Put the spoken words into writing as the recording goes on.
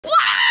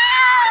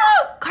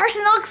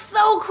Carson, that looks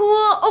so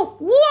cool. Oh,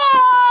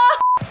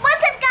 whoa!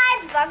 What's up,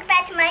 guys? Welcome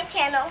back to my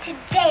channel.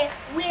 Today,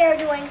 we are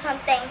doing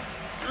something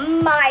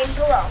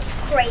mind-blowing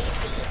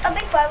crazy. But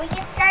before we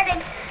get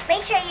started,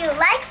 make sure you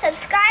like,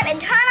 subscribe,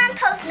 and turn on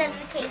post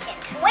notifications.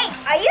 Wait,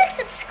 are you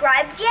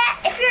subscribed yet?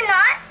 If you're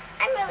not,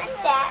 I'm really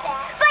sad.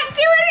 But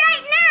do it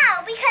right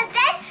now, because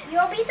then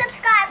you'll be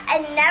subscribed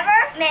and never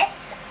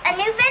miss a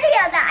new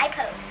video that I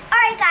post.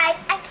 Alright guys,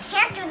 I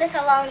can't do this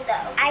alone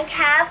though. I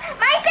have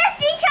my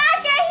bestie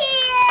Cha-Cha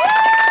here! Woo!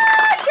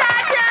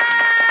 Cha-Cha!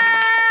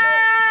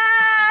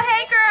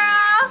 Hey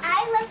girl!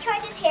 I love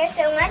Cha-Cha's hair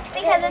so much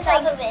because it's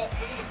like of it.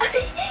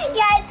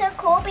 Yeah, it's so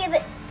cool because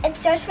it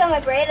starts from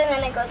a braid and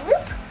then it goes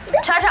loop.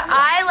 Cha-Cha,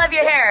 I love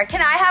your hair. Can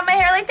I have my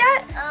hair like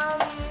that?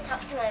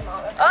 Talk to my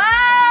mom.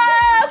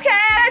 Oh, okay.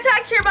 I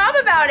talk to your mom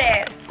about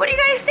it. What do you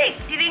guys think?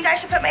 Do you think I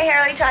should put my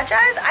hair like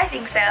Cha-Cha's? I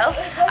think so.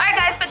 All right,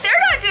 guys, but they're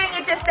not doing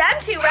it just them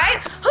two,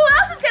 right? Who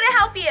else is gonna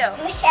help you?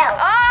 Michelle.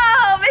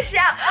 Oh,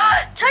 Michelle.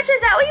 Cha-Cha,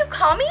 is that what you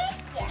call me?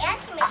 Yeah,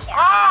 Auntie Michelle.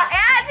 Oh,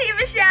 Auntie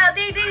Michelle.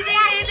 Ding, ding, ding,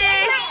 ding,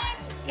 ding.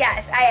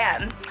 Yes, I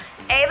am.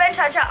 Ava and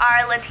Cha-Cha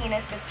are Latina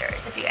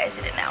sisters, if you guys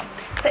didn't know.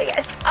 So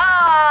yes.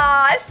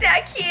 Oh, so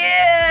cute.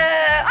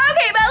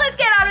 Okay, but let's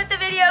get on with the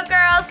video,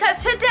 girls,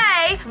 because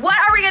today, what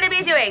are we gonna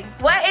be doing?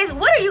 What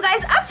are you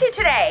guys up to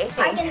today?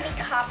 I'm gonna be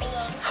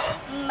copying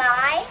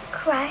my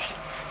crush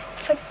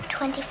for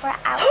 24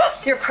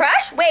 hours. Your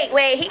crush?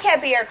 Wait, he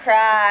can't be your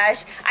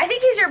crush. I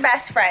think he's your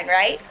best friend,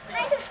 right?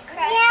 Kind of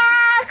crush.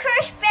 Yeah,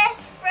 crush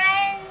best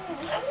friend.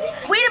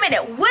 Wait a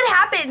minute, what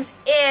happens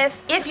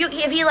if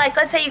he like,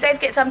 let's say you guys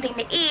get something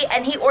to eat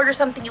and he orders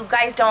something you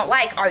guys don't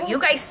like, are you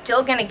guys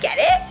still gonna get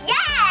it?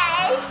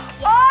 Yes!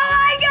 Oh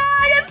my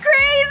god, that's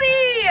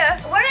crazy!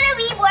 We're gonna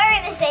be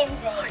wearing the same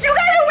thing. You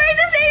guys are wearing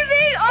the same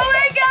thing! Oh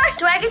my gosh!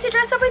 Do I get to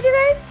dress up with you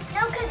guys?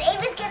 No, because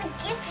Ava's gonna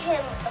give him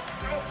a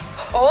present.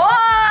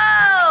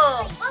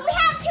 Oh! But we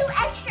have 2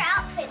 extra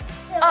outfits,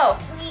 so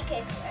we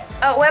could wear them.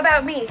 Oh, what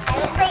about me? I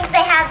don't think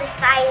they have the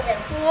size of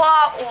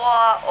What?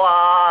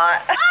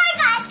 Alright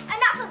guys,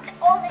 enough of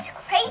all this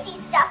crazy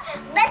stuff.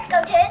 Let's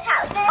go to his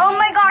house. Oh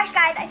my gosh,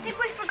 guys, I think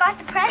we forgot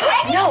the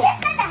present. No. It's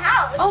inside the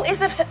house. Oh, is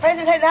the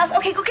present inside the house?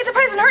 Okay, go get the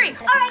present, hurry!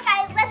 Alright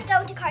guys, let's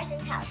go to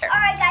Carson's house.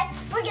 Alright guys,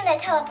 we're gonna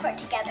teleport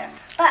together.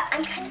 But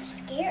I'm kind of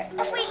scared.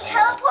 If we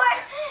teleport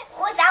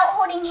without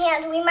holding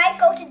hands, we might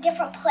go to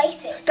different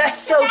places.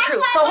 That's so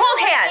true. So hold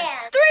hands.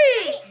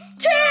 3,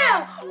 2,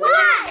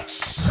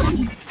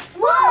 1!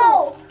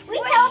 Whoa! We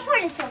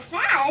teleported so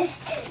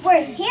fast.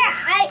 We're here.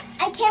 I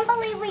can't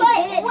believe we did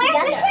it together.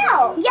 Where's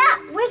Michelle? Yeah,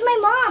 where's my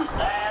mom?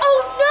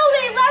 Oh no,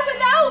 they left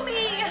without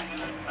me!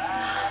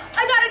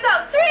 I gotta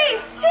go. 3,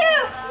 2,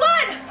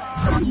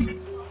 1!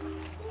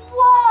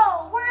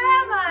 Whoa, where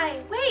am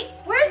I? Wait,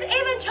 where's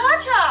Ava and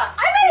Cha-Cha?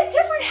 I'm at a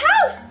different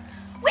house!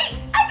 Wait,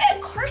 I'm at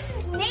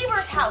Carson's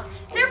neighbor's house.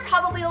 They're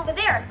probably over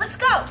there. Let's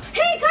go.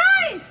 Hey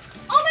guys!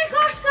 Oh my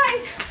gosh,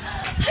 guys!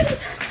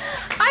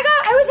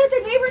 I was at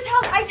the neighbor's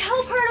house. I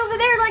teleported over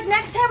there. Like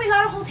next time we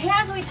gotta hold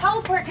hands when we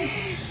teleport.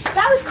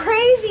 That was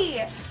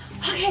crazy.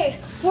 Okay,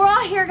 we're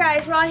all here,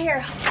 guys. We're all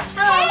here.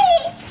 Hey,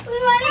 we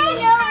want to know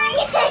where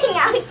we're hanging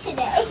out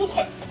today.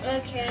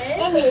 Okay.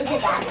 And use the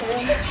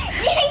bathroom.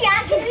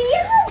 Yeah, can we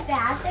use the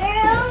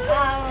bathroom?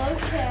 Oh,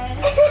 okay.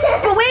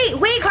 But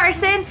wait,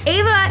 Carson.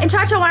 Ava and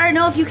Cha-Cha want to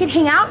know if you can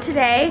hang out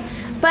today.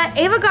 But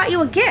Ava got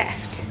you a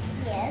gift.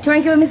 Yes. Do you want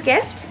to give him his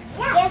gift?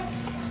 Yeah.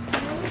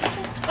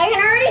 I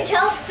can already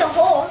tell it's the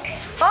Hulk.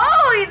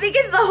 Oh, you think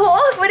it's the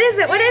Hulk? What is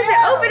it? What is it?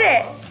 Open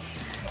it.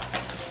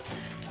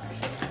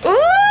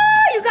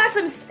 Ooh, you got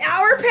some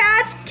Sour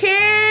Patch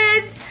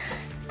Kids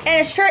and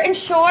a shirt and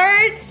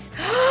shorts.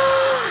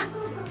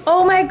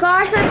 Oh my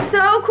gosh, that's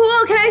so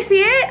cool. Can I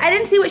see it? I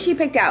didn't see what she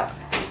picked out.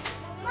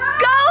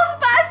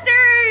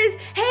 Ghostbusters!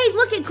 Hey,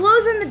 look, it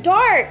glows in the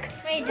dark.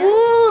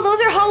 Ooh, those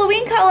are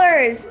Halloween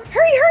colors.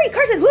 Hurry,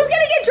 Carson. Who's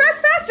gonna get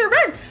dressed faster?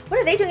 Run. What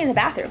are they doing in the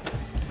bathroom?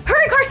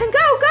 Hurry, Carson, go.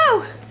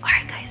 All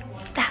right, guys,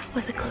 that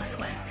was a close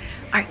one.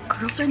 All right,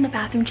 girls are in the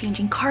bathroom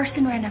changing.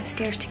 Carson ran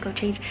upstairs to go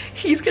change.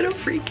 He's gonna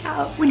freak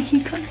out when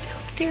he comes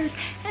downstairs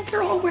and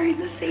they're all wearing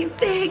the same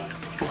thing.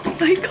 Oh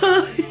my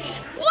gosh.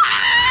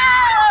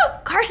 Wow!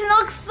 Carson, that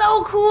looks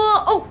so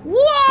cool. Oh,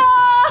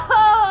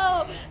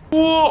 whoa!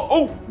 Whoa,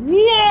 oh,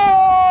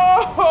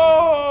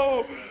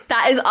 whoa!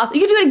 That is awesome.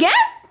 You can do it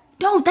again?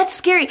 No, that's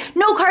scary.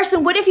 No,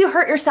 Carson, what if you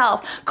hurt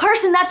yourself?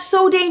 Carson, that's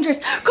so dangerous.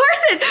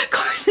 Carson!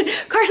 Ah!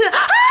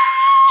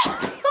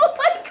 Oh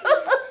my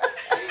God!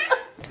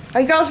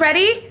 Are you girls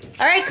ready?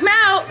 All right, come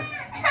out.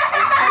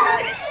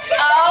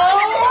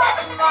 Oh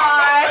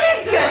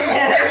my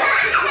goodness.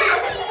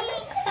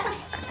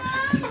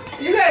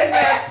 You guys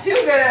are too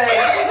good.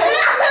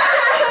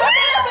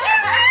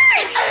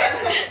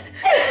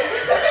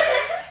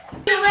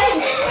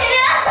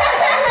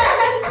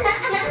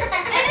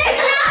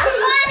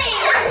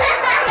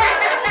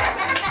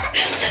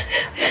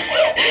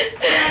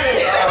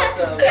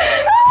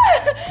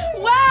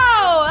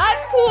 Wow,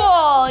 that's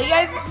cool. You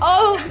guys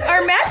all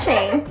are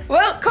matching.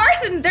 Well,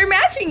 Carson, they're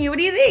matching you. What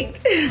do you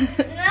think?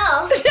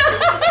 No.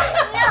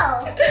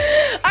 No.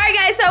 All right,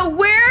 guys, so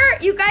where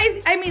You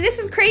guys, I mean, this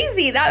is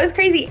crazy. That was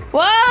crazy.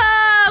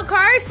 Whoa,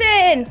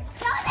 Carson.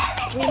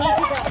 We need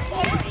to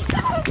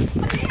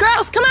go.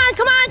 Girls, come on,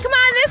 come on, come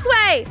on this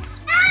way.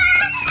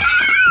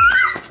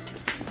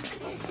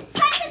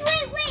 Carson,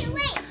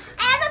 wait.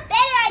 I have a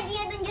better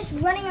idea than just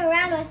running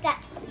around with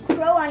that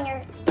crow on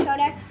your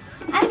shoulder.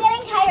 I'm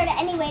getting tired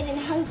anyways and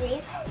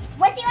hungry.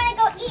 What do you want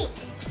to go eat?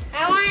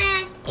 I want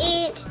to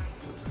eat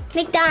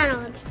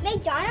McDonald's.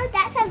 McDonald's?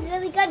 That sounds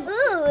really good.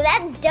 Ooh,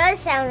 that does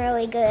sound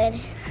really good.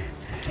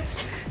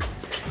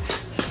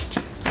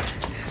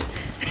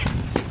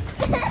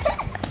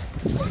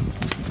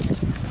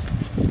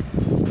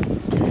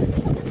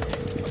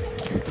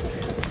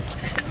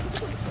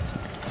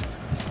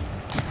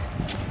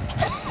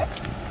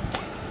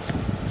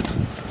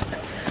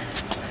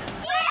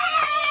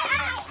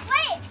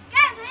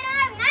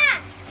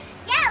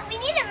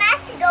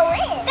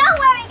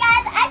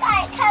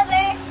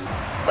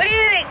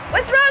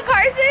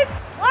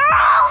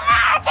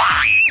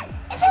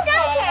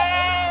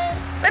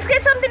 Let's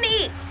get something to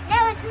eat.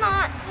 No, it's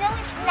not. No,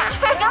 it's not.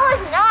 No,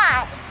 it's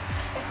not.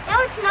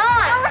 No, it's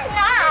not. No, it's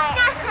not.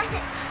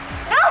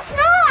 No, it's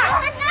not. No,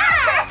 it's not. No,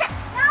 it's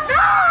not.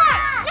 No.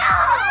 No,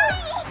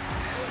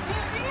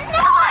 it's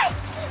not.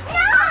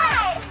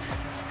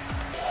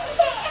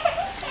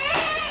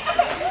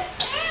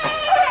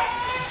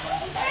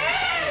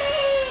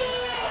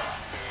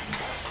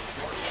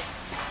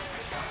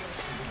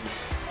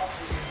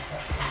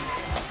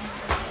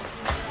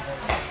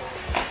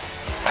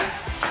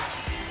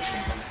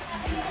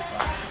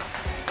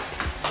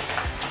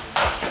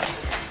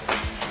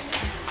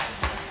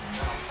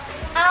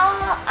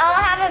 I'll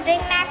have a Big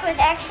Mac with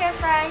extra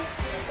fries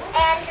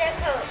and a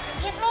Coke.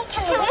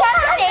 Can we have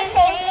the same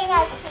thing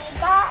as he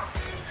got?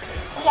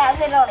 Yeah,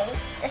 literally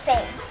the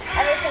same.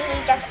 Everything we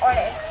just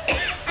ordered.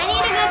 I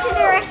need to go to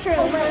the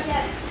restroom. No, you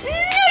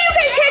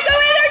guys can't go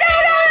in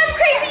there. No, that's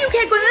crazy. You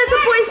can't go in there. That's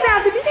a boys'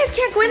 bathroom. You guys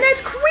can't go in there.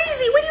 It's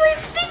crazy. What are you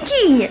guys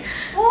thinking?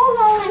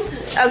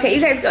 Okay,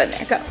 you guys go in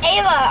there. Go.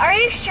 Ava, are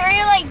you sure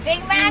you like Big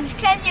Macs?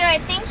 Because I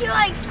think you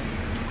like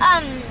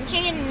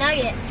chicken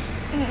nuggets.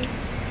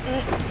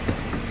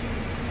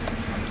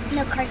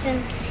 No,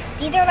 Carson.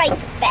 These are like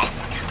the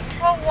best.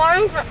 Well,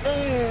 one for,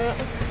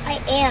 I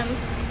am.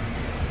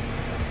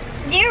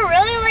 Do you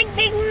really like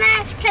Big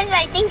Macs? Because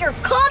I think you're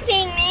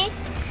copying me.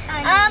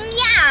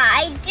 Yeah,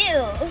 I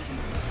do.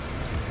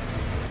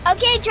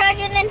 Okay,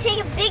 Charger, then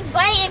take a big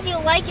bite if you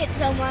like it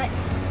so much.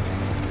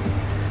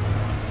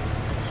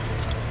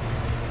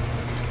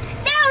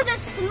 That was a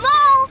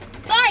small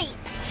bite.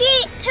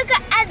 She took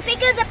as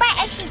big as a bite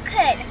as she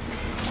could.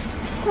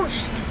 Of course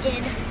she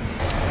did.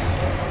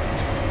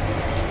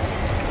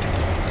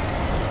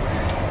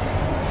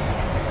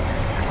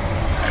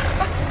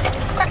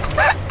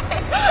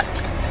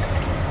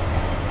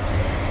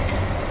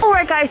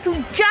 Alright guys, so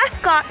we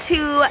just got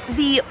to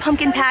the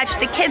pumpkin patch.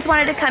 The kids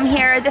wanted to come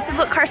here. This is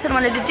what Carson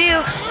wanted to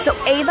do. So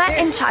Ava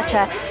and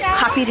Cha-Cha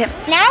copied him.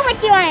 Now what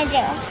do you want to do?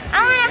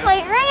 I want to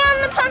play Ring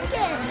on the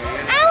Pumpkin.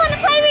 I want to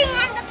play Ring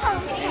on the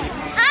Pumpkin.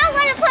 I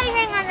want to play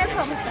Ring on the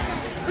Pumpkin.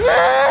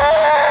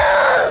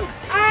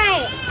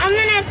 Alright, I'm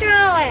going to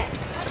throw it.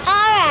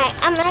 Alright,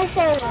 I'm going to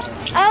throw it.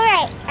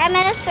 Alright, I'm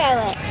going to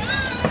throw it.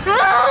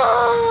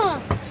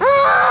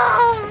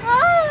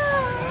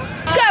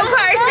 Go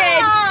Carson!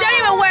 Don't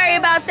even worry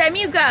about them,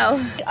 you go.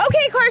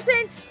 Okay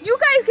Carson, you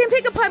guys can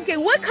pick a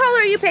pumpkin. What color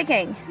are you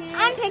picking?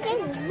 I'm picking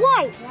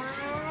white.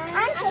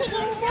 I'm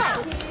picking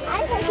white.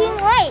 I'm picking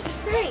white.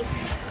 3.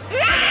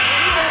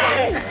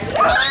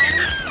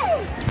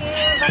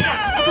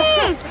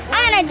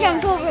 I'm gonna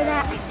jump over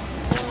that.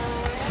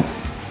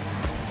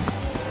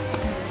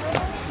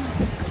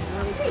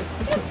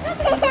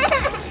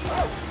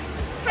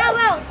 How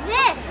about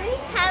this?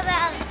 How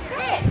about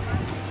this?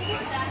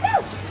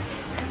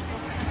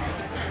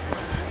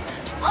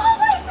 Oh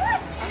my God!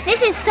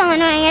 This is so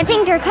annoying. I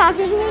think they're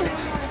copying me.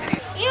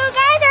 You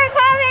guys are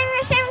copying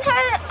the same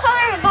color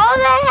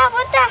balls I have.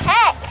 What the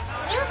heck?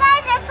 You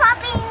guys are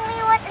copying me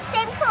with the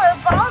same color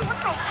balls. What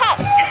the heck?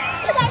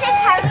 You guys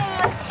are copying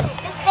me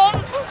with the same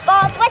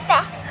balls. What the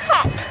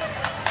heck?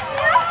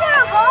 You have to throw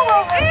a ball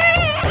over.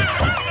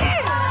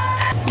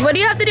 What do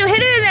you have to do?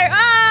 Hit it in there.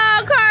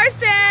 Oh,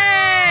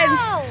 Carson!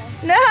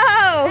 No!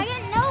 I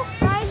get no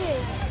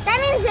prizes. That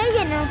means they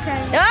get no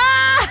prizes.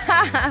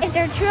 Ah! If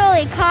they're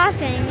truly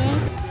copying me.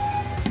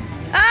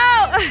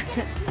 Oh!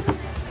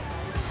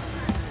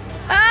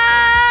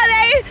 Oh,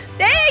 they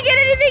didn't get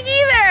anything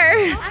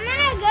either. I'm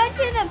gonna go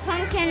to the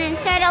pumpkin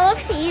instead. It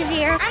looks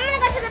easier. I'm gonna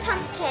go to the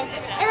pumpkin.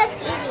 It looks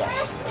easier.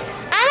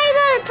 I'm gonna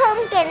go to the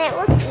pumpkin. It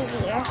looks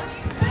easier.